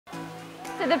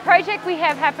So the project we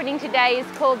have happening today is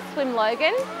called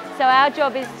Swimlogan. So our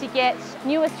job is to get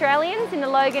new Australians in the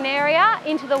Logan area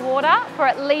into the water for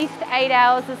at least 8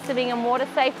 hours of swimming and water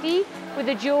safety, with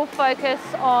a dual focus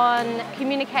on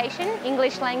communication,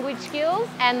 English language skills,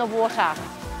 and the water.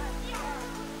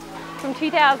 From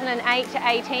 2008 to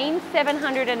 18,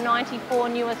 794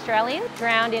 new Australians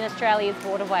drowned in Australia's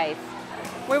waterways.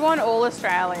 We want all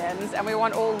Australians, and we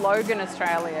want all Logan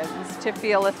Australians to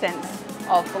feel a sense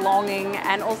of belonging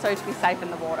and also to be safe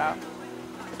in the water.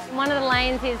 One of the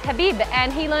lanes is Habib,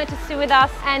 and he learnt to swim with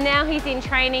us, and now he's in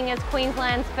training as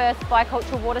Queensland's first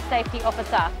bicultural water safety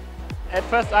officer. At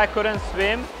first I couldn't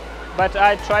swim, but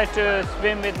I tried to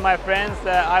swim with my friends.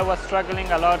 I was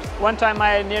struggling a lot. One time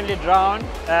I nearly drowned,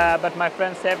 but my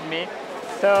friend saved me.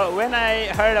 So when I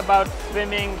heard about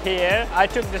swimming here, I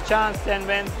took the chance and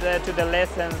went to the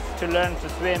lessons to learn to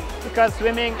swim. Because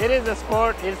swimming, it is a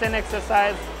sport, it's an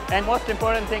exercise, and most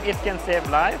important thing, it can save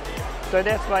life. So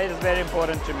that's why it's very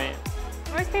important to me.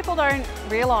 Most people don't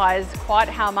realise quite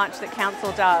how much the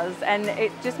council does, and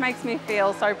it just makes me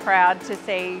feel so proud to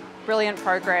see brilliant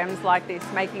programs like this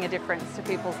making a difference to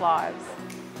people's lives.